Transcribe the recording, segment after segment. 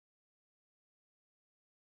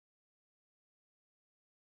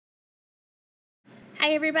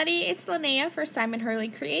Hi everybody, it's Lynnea for Simon Hurley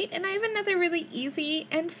Create, and I have another really easy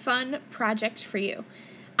and fun project for you.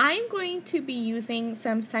 I'm going to be using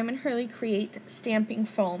some Simon Hurley Create stamping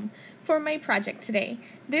foam for my project today.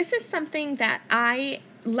 This is something that I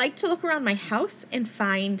like to look around my house and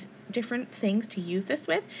find different things to use this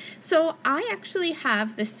with. So I actually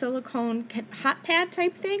have this silicone hot pad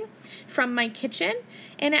type thing from my kitchen,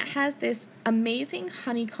 and it has this amazing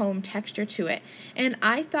honeycomb texture to it, and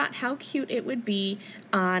I thought how cute it would be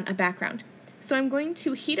on a background. So I'm going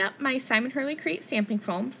to heat up my Simon Hurley Create stamping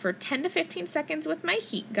foam for 10 to 15 seconds with my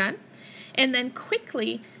heat gun, and then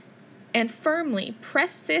quickly and firmly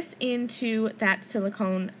press this into that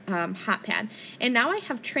silicone hot pad. And now I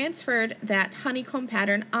have transferred that honeycomb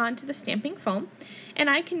pattern onto the stamping foam, and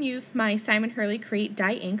I can use my Simon Hurley Create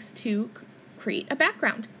dye inks to create a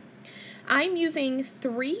background. I'm using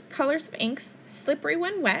 3 colors of inks: Slippery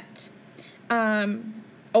When Wet,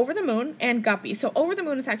 Over the Moon, and Guppy. So Over the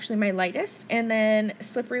Moon is actually my lightest, and then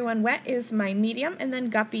Slippery When Wet is my medium, and then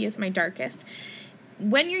Guppy is my darkest.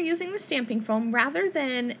 When you're using the stamping foam, rather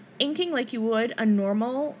than inking like you would a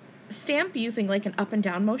normal stamp using like an up and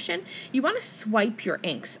down motion, you want to swipe your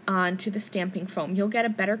inks onto the stamping foam. You'll get a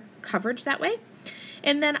better coverage that way.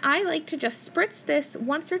 And then I like to just spritz this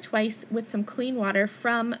once or twice with some clean water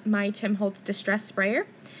from my Tim Holtz Distress Sprayer.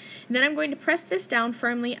 And then I'm going to press this down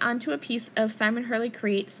firmly onto a piece of Simon Hurley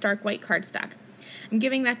Create Stark White cardstock. I'm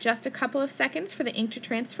giving that just a couple of seconds for the ink to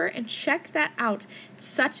transfer, and check that out. It's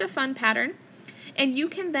such a fun pattern. And you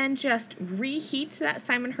can then just reheat that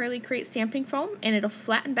Simon Hurley Create stamping foam and it'll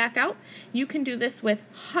flatten back out. You can do this with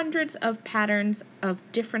hundreds of patterns of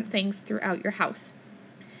different things throughout your house.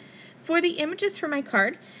 For the images for my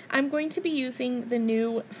card, I'm going to be using the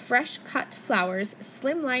new Fresh Cut Flowers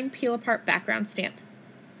Slimline Peel Apart Background Stamp.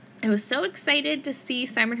 I was so excited to see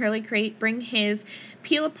Simon Hurley Create bring his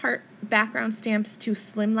peel apart background stamps to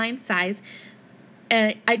slimline size.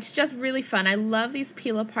 It's just really fun. I love these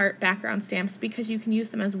peel apart background stamps because you can use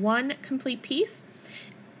them as one complete piece,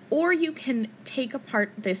 or you can take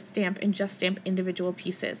apart this stamp and just stamp individual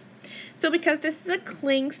pieces. So because this is a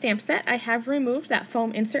cling stamp set, I have removed that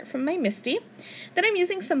foam insert from my MISTI. Then I'm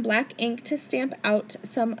using some black ink to stamp out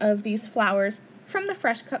some of these flowers from the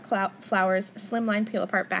Fresh Cut Flowers Slimline Peel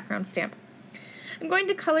Apart Background Stamp. I'm going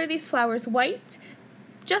to color these flowers white,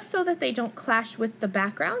 just so that they don't clash with the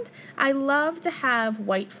background. I love to have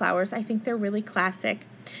white flowers. I think they're really classic.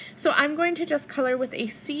 So I'm going to just color with a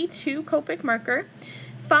C2 Copic marker,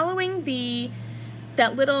 following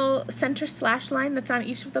that little center slash line that's on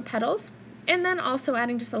each of the petals, and then also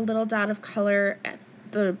adding just a little dot of color at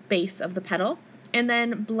the base of the petal, and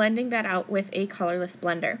then blending that out with a colorless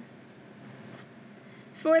blender.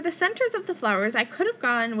 For the centers of the flowers, I could have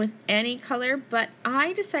gone with any color, but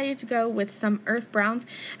I decided to go with some earth browns.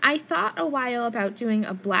 I thought a while about doing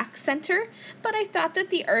a black center, but I thought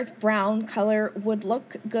that the earth brown color would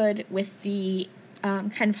look good with the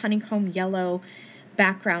kind of honeycomb yellow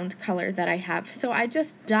background color that I have. So I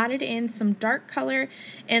just dotted in some dark color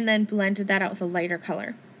and then blended that out with a lighter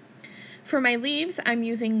color. For my leaves, I'm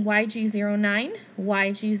using YG09,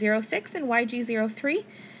 YG06, and YG03.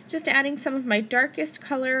 Just adding some of my darkest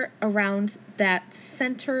color around that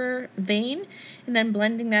center vein, and then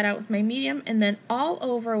blending that out with my medium, and then all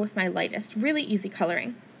over with my lightest. Really easy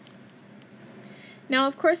coloring. Now,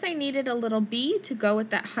 of course, I needed a little bee to go with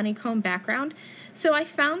that honeycomb background, so I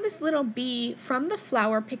found this little bee from the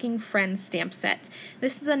Flower Picking Friends stamp set.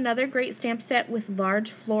 This is another great stamp set with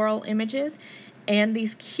large floral images and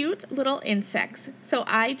these cute little insects. So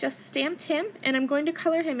I just stamped him, and I'm going to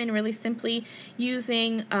color him in really simply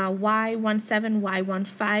using a Y17,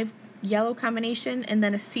 Y15 yellow combination, and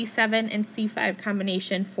then a C7 and C5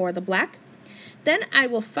 combination for the black. Then I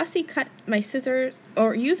will fussy cut my scissors,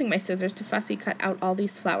 or using my scissors to fussy cut out all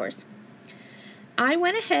these flowers. I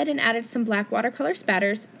went ahead and added some black watercolor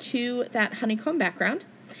spatters to that honeycomb background.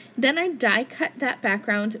 Then I die cut that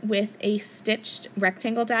background with a stitched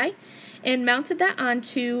rectangle die and mounted that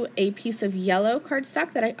onto a piece of yellow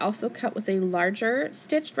cardstock that I also cut with a larger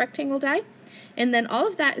stitched rectangle die. And then all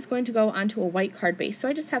of that is going to go onto a white card base, so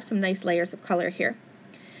I just have some nice layers of color here.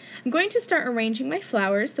 I'm going to start arranging my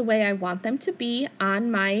flowers the way I want them to be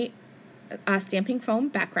on my stamping foam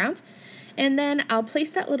background. And then I'll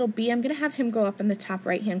place that little bee. I'm going to have him go up in the top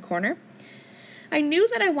right hand corner. I knew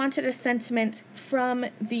that I wanted a sentiment from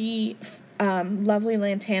the lovely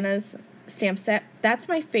Lantana's stamp set. That's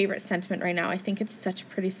my favorite sentiment right now. I think it's such a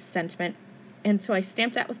pretty sentiment. And so I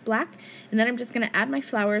stamped that with black, and then I'm just going to add my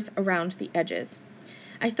flowers around the edges.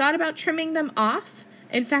 I thought about trimming them off.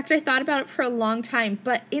 In fact, I thought about it for a long time,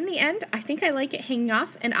 but in the end, I think I like it hanging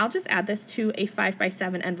off, and I'll just add this to a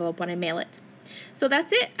 5x7 envelope when I mail it. So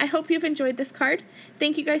that's it. I hope you've enjoyed this card.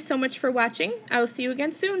 Thank you guys so much for watching. I will see you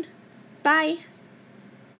again soon. Bye.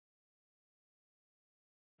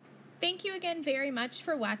 Thank you again very much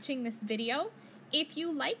for watching this video. If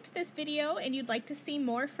you liked this video and you'd like to see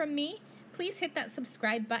more from me, please hit that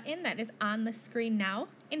subscribe button that is on the screen now.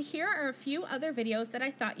 And here are a few other videos that I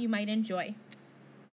thought you might enjoy.